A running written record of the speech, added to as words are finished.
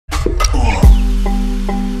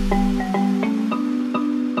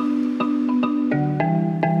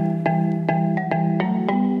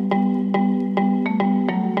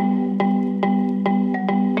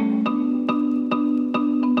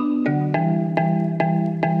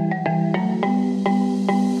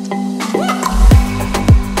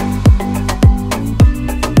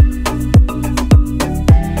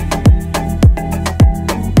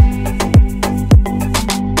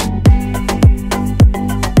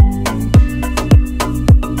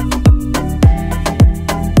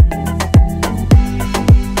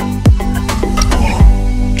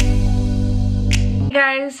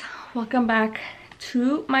welcome back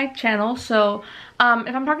to my channel. So if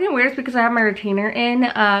I'm talking weird, it's because I have my retainer in,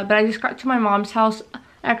 but I just got to my mom's house. I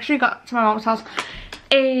actually got to my mom's house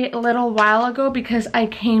a little while ago because I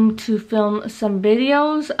came to film some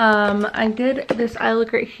videos. I did this eye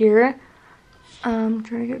look right here. I'm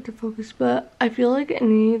trying to get it to focus, but I feel like it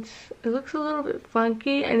looks a little bit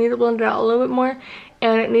funky. I need to blend it out a little bit more,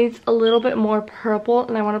 and it needs a little bit more purple,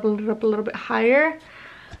 and I want to blend it up a little bit higher.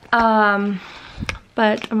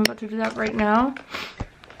 But I'm about to do that right now.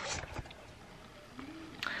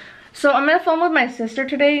 So I'm gonna film with my sister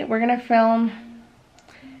today. We're gonna film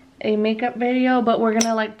a makeup video, but we're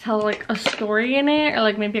gonna like tell like a story in it, or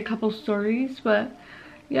like maybe a couple stories. But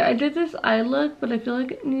yeah, I did this eye look, but I feel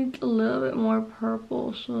like it needs a little bit more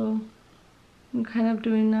purple, so I'm kind of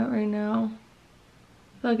doing that right now.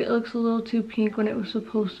 I feel like it looks a little too pink when it was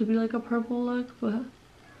supposed to be like a purple look, but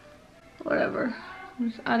whatever. I'm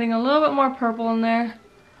just adding a little bit more purple in there.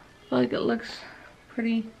 I feel like it looks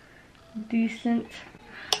pretty decent.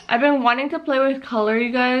 I've been wanting to play with color,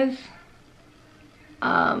 you guys.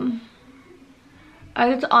 I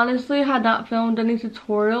just honestly had not filmed any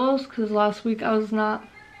tutorials because last week I was not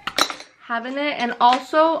having it, and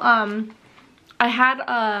also I had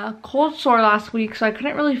a cold sore last week, so I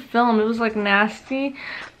couldn't really film. It was like nasty,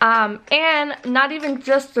 and not even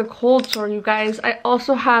just the cold sore, you guys. I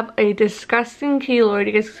also have a disgusting keloid.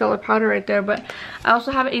 You guys can see all the powder right there, but I also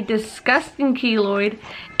have a disgusting keloid.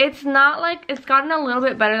 It's not like, it's gotten a little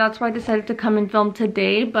bit better. That's why I decided to come and film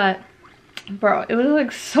today, but bro, it was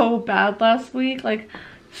like so bad last week, like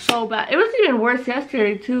so bad. It was even worse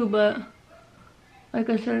yesterday too, but like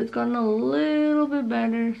I said, it's gotten a little bit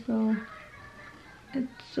better, so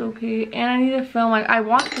it's okay. And I need to film. Like, I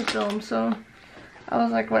want to film, so I was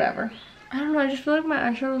like, whatever. I don't know, I just feel like my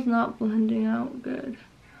eyeshadow's not blending out good.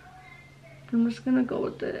 I'm just gonna go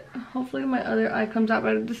with it. Hopefully my other eye comes out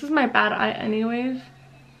better. This is my bad eye anyways.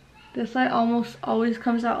 This eye almost always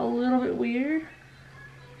comes out a little bit weird.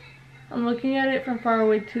 I'm looking at it from far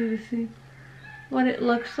away too to see what it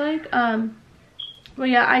looks like. But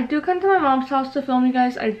yeah, I do come to my mom's house to film, you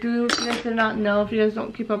guys. I do, if you guys did not know, if you guys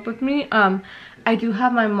don't keep up with me, I do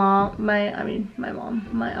have my mom,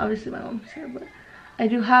 obviously my mom's here, but I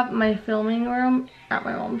do have my filming room at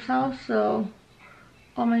my mom's house, so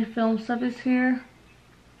all my film stuff is here.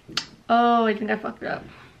 Oh, I think I fucked up.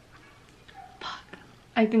 Fuck.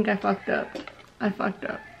 I think I fucked up. I fucked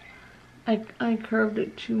up. I curved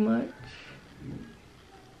it too much.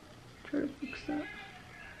 Try to fix that.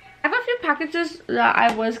 I have a few packages that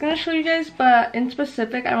I was going to show you guys, but in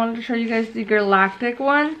specific, I wanted to show you guys the Galactic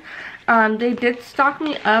one. They did stock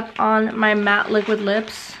me up on my matte liquid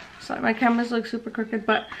lips. Sorry, my cameras look super crooked,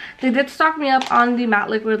 but they did stock me up on the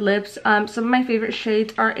matte liquid lips. Some of my favorite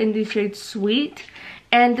shades are in the shade Sweet,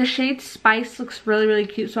 and the shade Spice looks really, really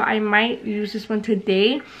cute, so I might use this one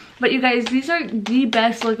today. But you guys, these are the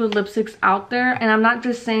best liquid lipsticks out there, and I'm not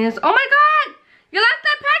just saying this. Oh my god!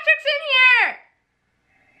 Yolanda Patrick's in here!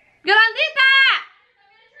 Yolandita!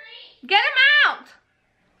 Get him out!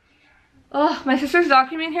 Oh, my sister's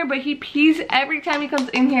documenting here, but he pees every time he comes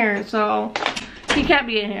in here, so he can't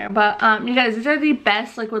be in here. But you guys, these are the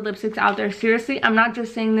best liquid lipsticks out there. Seriously, I'm not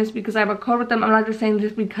just saying this because I have a code with them. I'm not just saying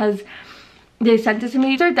this because they sent it to me.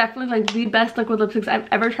 These are definitely like the best liquid lipsticks I've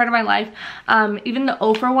ever tried in my life. Even the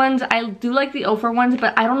Ophir ones, I do like the Ophir ones,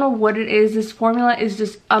 but I don't know what it is. This formula is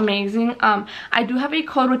just amazing. I do have a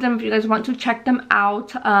code with them if you guys want to check them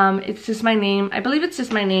out. It's just my name. I believe it's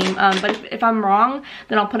just my name, but if I'm wrong,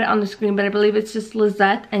 then I'll put it on the screen. But I believe it's just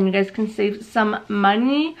Lizette, and you guys can save some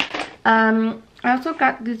money. I also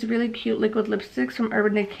got these really cute liquid lipsticks from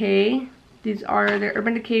Urban Decay. These are the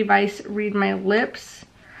Urban Decay Vice Read My Lips.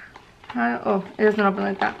 Oh, it doesn't open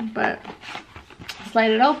like that, but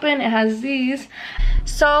slide it open. It has these.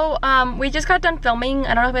 So we just got done filming.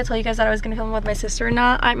 I don't know if I told you guys that I was gonna film with my sister or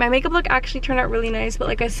not. My makeup look actually turned out really nice, but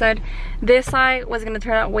like I said, this eye was gonna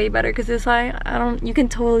turn out way better because this eye, you can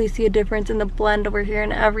totally see a difference in the blend over here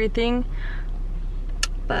and everything.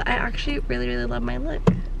 But I actually really, really love my look.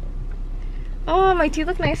 Oh, my teeth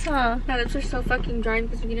look nice, huh? My lips are so fucking dry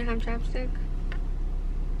because we didn't have chapstick.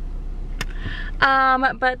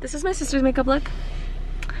 But this is my sister's makeup look.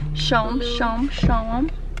 Show 'em, show 'em, show 'em.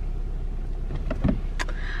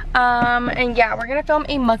 And yeah, we're gonna film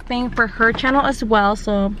a mukbang for her channel as well.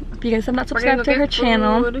 So if you guys have not subscribed to her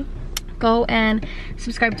channel, go and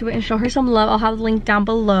subscribe to it and show her some love. I'll have the link down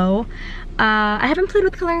below. I haven't played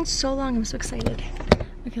with color in so long. I'm so excited.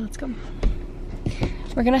 Okay, let's go.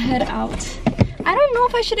 We're gonna head out. I don't know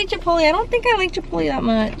if I should eat Chipotle. I don't think I like Chipotle that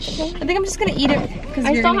much. I think I'm just gonna eat it because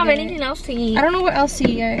I just don't have anything else to eat. I don't know what else to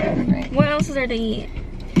eat. Right. What else is there to eat?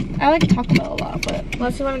 I like Taco Bell a lot, but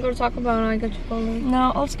Unless you want to go to Taco Bell and I get Chipotle.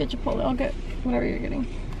 no, let's get Chipotle. I'll get whatever you're getting.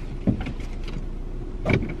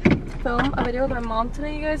 Film a video with my mom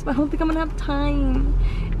today, you guys, but I don't think I'm gonna have time.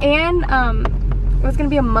 And it was gonna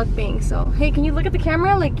be a mukbang. So hey, can you look at the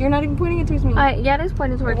camera? Like you're not even pointing it towards me. Yeah, it is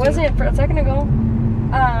pointing towards me. It wasn't for a second ago.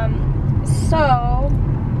 I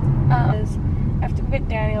have to go get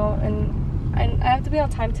Daniel, and I have to be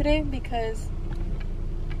on time today because.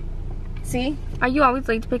 See? Are you always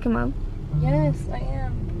late to pick him up? Yes, I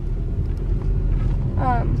am.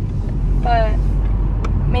 But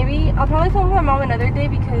maybe I'll probably film with my mom another day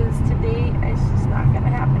because today it's just not gonna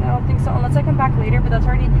happen. I don't think so, unless I come back later. But that's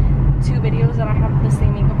already 2 videos that I have the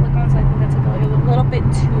same makeup look on, so I think that's like a little bit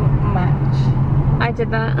too much. I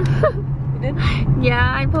did that. You did?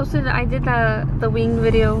 Yeah, I did the wing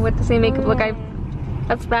video with the same makeup look.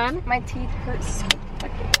 That's bad. My teeth hurt so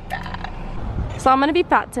fucking bad. So I'm gonna be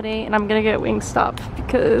fat today, and I'm gonna get Wingstop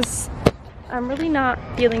because I'm really not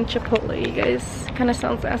feeling Chipotle, you guys. Kind of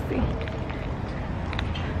sounds nasty.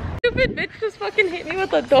 Stupid bitch just fucking hit me with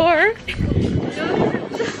the door.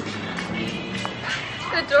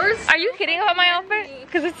 The door's. Are you kidding about my outfit?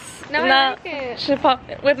 Because it's No, not I like it.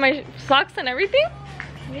 Chipotle with my socks and everything.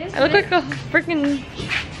 Yes, I look like a freaking.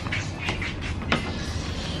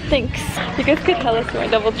 Thanks. You guys could tell us my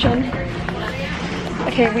double chin.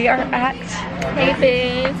 Okay, we are at Hey,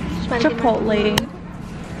 babe. Chipotle.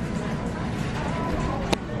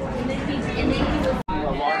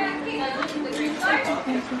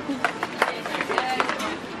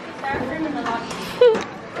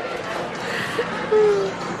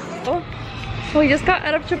 So we just got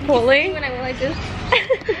out of Chipotle. When I went like this.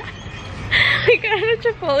 We got out of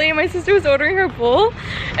Chipotle and my sister was ordering her bowl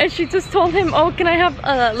and she just told him, oh, can I have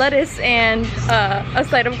lettuce and a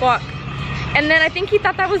side of guac? And then I think he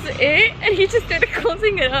thought that was it and he just started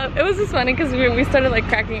closing it up. It was just funny because we started like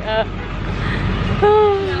cracking up.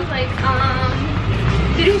 And I was like,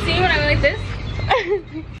 did you see when I went like this?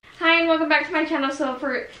 Hi and welcome back to my channel. So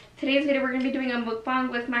for today's video, we're going to be doing a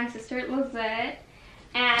mukbang with my sister Lizette.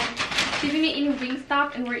 And she's gonna be eating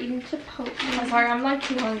Wingstop and we're eating Chipotle. I'm sorry, I'm like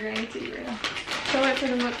too hungry. I need to eat right now. Show it for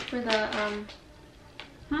the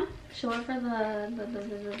Show it for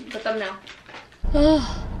the thumbnail.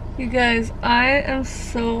 Oh, you guys, I am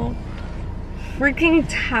so freaking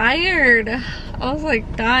tired. I was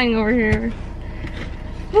like dying over here.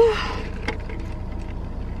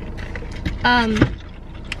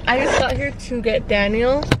 I just got here to get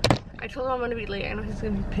Daniel. I told him I'm gonna be late. I know he's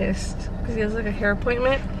gonna be pissed because he has like a hair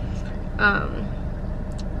appointment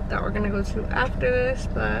that we're gonna go to after this,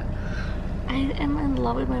 but I am in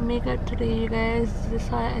love with my makeup today, you guys. This is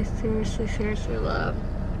how I seriously love.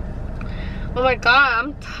 Oh my god,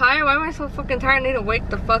 I'm tired. Why am I so fucking tired? I need to wake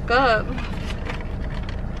the fuck up.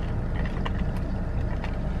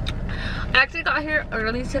 I actually got here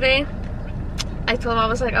early today. I told him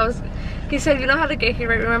he said, you know how to get here,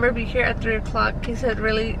 right? Remember, be here at 3 o'clock. He said,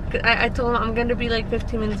 really? I told him I'm gonna be like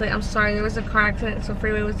 15 minutes late. I'm sorry, there was a car accident, so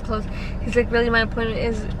freeway was closed. He's like, really, my appointment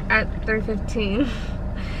is at 3:15.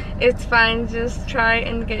 It's fine, just try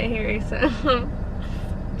and get here, he said.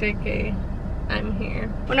 JK, I'm here.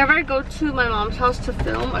 Whenever I go to my mom's house to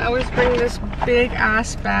film, I always bring this big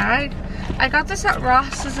ass bag. I got this at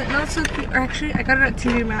Ross. Is it not so cute? Or actually, I got it at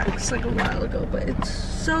TJ Maxx like a while ago, but it's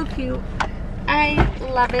so cute. I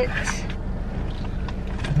love it.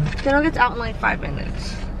 Daniel gets out in like 5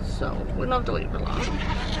 minutes, so we don't have to wait for long.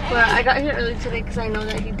 But I got here early today because I know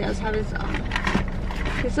that he does have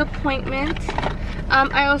his appointment.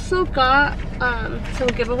 I also got some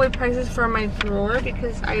giveaway prizes for my drawer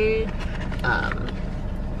because I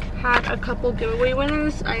had a couple giveaway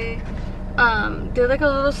winners. I did like a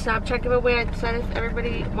little Snapchat giveaway. I decided if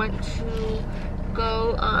everybody went to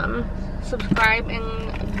go subscribe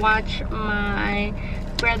and watch my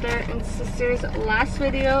brother and sister's last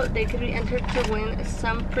video, they could be entered to win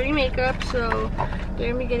some free makeup, so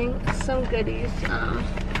they're gonna be getting some goodies.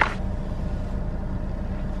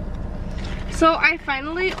 So I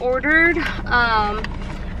finally ordered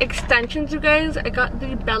extensions, you guys. I got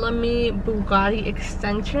the Bellamy Bugatti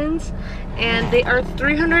extensions and they are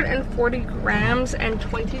 340 grams and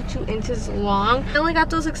 22 inches long. I only got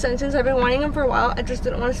those extensions. I've been wanting them for a while. I just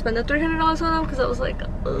didn't want to spend the $300 on them because I was like,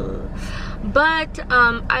 ugh. But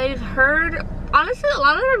I've heard honestly, a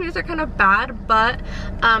lot of the reviews are kind of bad, but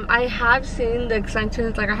I have seen the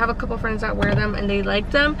extensions. Like, I have a couple friends that wear them and they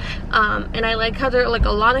like them, and I like how they're like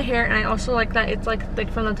a lot of hair, and I also like that it's like thick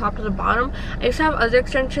from the top to the bottom. I used to have other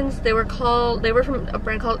extensions. They were from a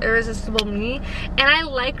brand called Irresistible Me, and I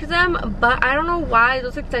liked them, but I don't know why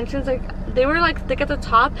those extensions, like, they were like thick at the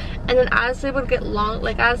top, and then as they would get long,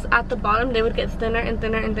 like as at the bottom, they would get thinner and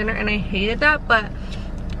thinner and thinner, and I hated that. But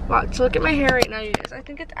watch, look at my hair right now, you guys. I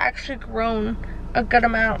think it's actually grown a good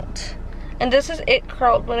amount, and this is it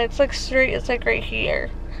curled. When it's like straight, it's like right here.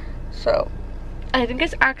 So I think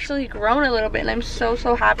it's actually grown a little bit, and I'm so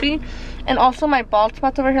happy. And also my bald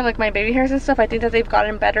spots over here, like my baby hairs and stuff, I think that they've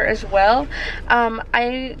gotten better as well. I'm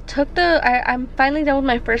finally done with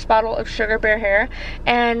my first bottle of Sugar Bear hair,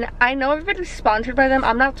 and I know everybody's sponsored by them.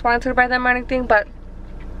 I'm not sponsored by them or anything, but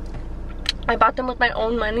I bought them with my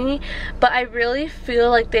own money. But I really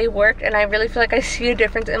feel like they worked, and I really feel like I see a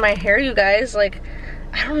difference in my hair, you guys. Like,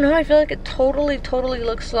 I don't know, I feel like it totally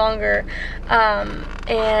looks longer.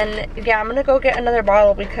 And yeah, I'm gonna go get another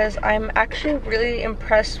bottle because I'm actually really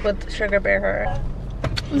impressed with Sugar Bear hair.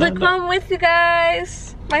 Look who I'm with, you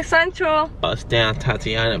guys. My central. Bust down,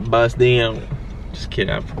 Tatiana, bust down. Just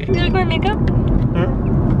kidding, I forget. Do you like my makeup? Huh?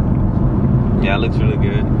 Yeah, it looks really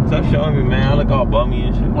good. Stop showing me, man. I look all bummy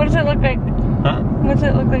and shit. What does it look like? Huh? What does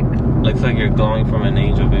it look like? Looks like you're glowing from an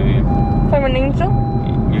angel, baby. From an angel?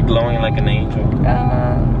 You're glowing like an angel.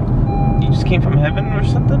 You just came from heaven or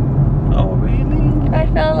something? Oh, really? I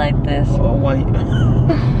felt like this. Oh, why?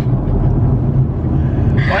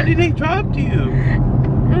 Why did they drop you?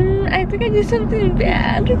 I think I did something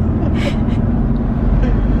bad. Is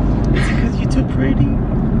it because you're too pretty?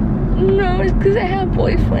 No, it's because I have a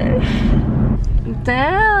boyfriend.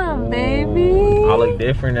 Damn, baby. I look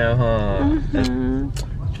different now, huh?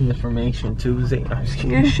 Transformation Tuesday. I'm just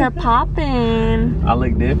kidding. You're sure popping. I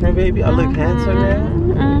look different, baby. I look handsome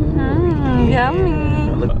now. Yummy.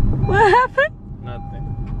 What happened? Nothing.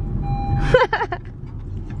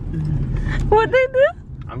 What'd they do?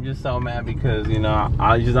 I'm just so mad because, you know,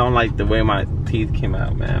 I just don't like the way my teeth came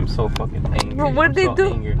out, man. I'm so fucking angry. What'd they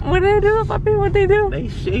do? Angry. What'd they do, puppy? What'd they do? They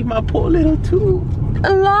shaved my poor little tooth.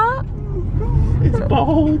 A lot? It's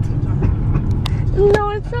bald. No,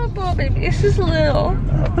 it's not bald, baby. It's just little.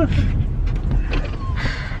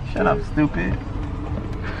 Shut up, stupid.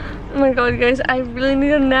 Oh my god, you guys, I really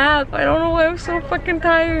need a nap. I don't know why I'm so fucking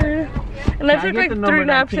tired. And I took like 3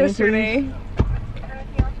 naps yesterday.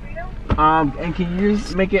 And can you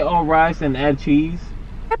just make it all rice and add cheese?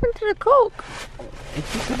 What happened to the Coke?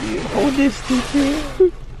 It's just a bit. Hold this,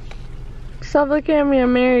 stupid. Stop looking at me,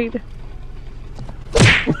 I'm married.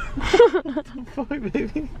 What the fuck,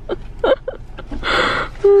 baby?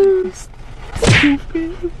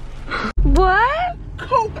 Stupid. What?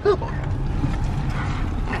 Coke.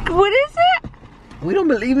 What is it? We don't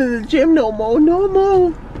believe in the gym no more. No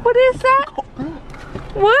more. What is that? Coke.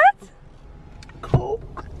 What?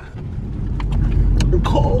 Coke.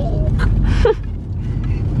 Coke.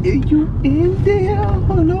 Are you in there?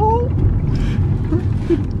 Hello?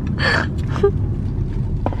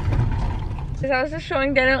 I was just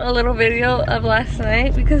showing Daniel a little video of last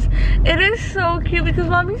night because it is so cute because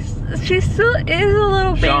mommy, she still is a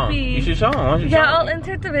little baby. You should show him. Why don't you Yeah, show him? I'll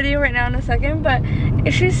insert the video right now in a second, but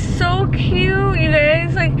she's so cute, you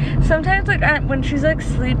guys. Like, sometimes like when she's like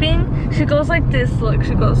sleeping, she goes like this. Look,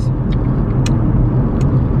 she goes.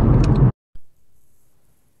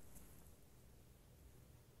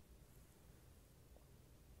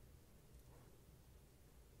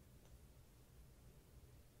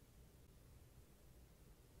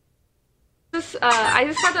 I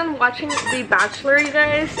just got done watching The Bachelor, you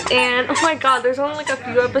guys, and oh my god, there's only like a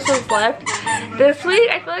few episodes left. This week,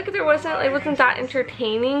 I feel like it wasn't that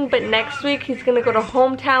entertaining, but next week he's gonna go to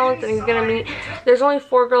Hometowns and he's gonna meet, there's only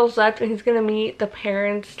 4 girls left, and he's gonna meet the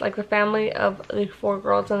parents, like the family of the 4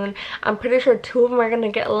 girls, and then I'm pretty sure 2 of them are gonna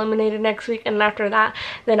get eliminated next week, and after that,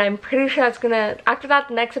 then I'm pretty sure that's gonna, after that,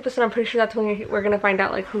 the next episode, I'm pretty sure that's when we're gonna find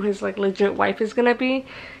out like who his like legit wife is gonna be.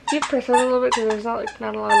 Can you press it a little bit because there's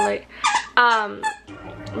not a lot of light.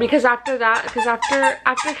 Because after that,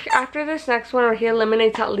 after this next one where he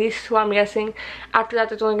eliminates at least 2, I'm guessing after that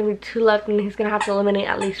there's only gonna be 2 left, and he's gonna have to eliminate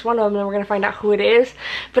at least 1 of them, and we're gonna find out who it is.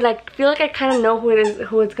 But I feel like I kind of know who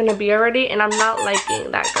it's gonna be already, and I'm not liking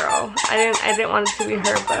that girl. I didn't want it to be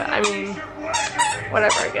her, but I mean,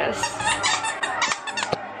 whatever, I guess.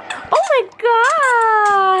 Oh my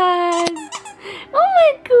god! Oh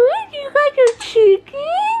my god, you got your chicken?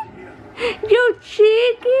 Your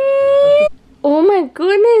chicken? Oh my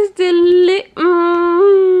goodness,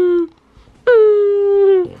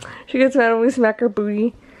 She gets mad when we smack her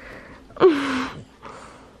booty.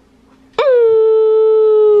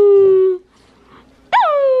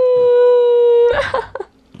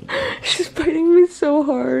 so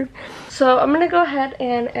hard. So I'm gonna go ahead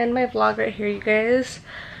and end my vlog right here, you guys.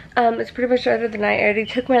 It's pretty much the end of the night. I already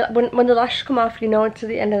took my, when the lashes come off, you know it's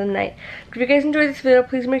the end of the night. If you guys enjoyed this video,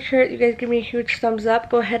 please make sure you guys give me a huge thumbs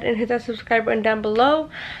up. Go ahead and hit that subscribe button down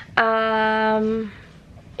below. And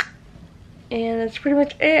that's pretty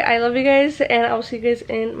much it. I love you guys, and I will see you guys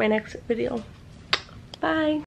in my next video. Bye.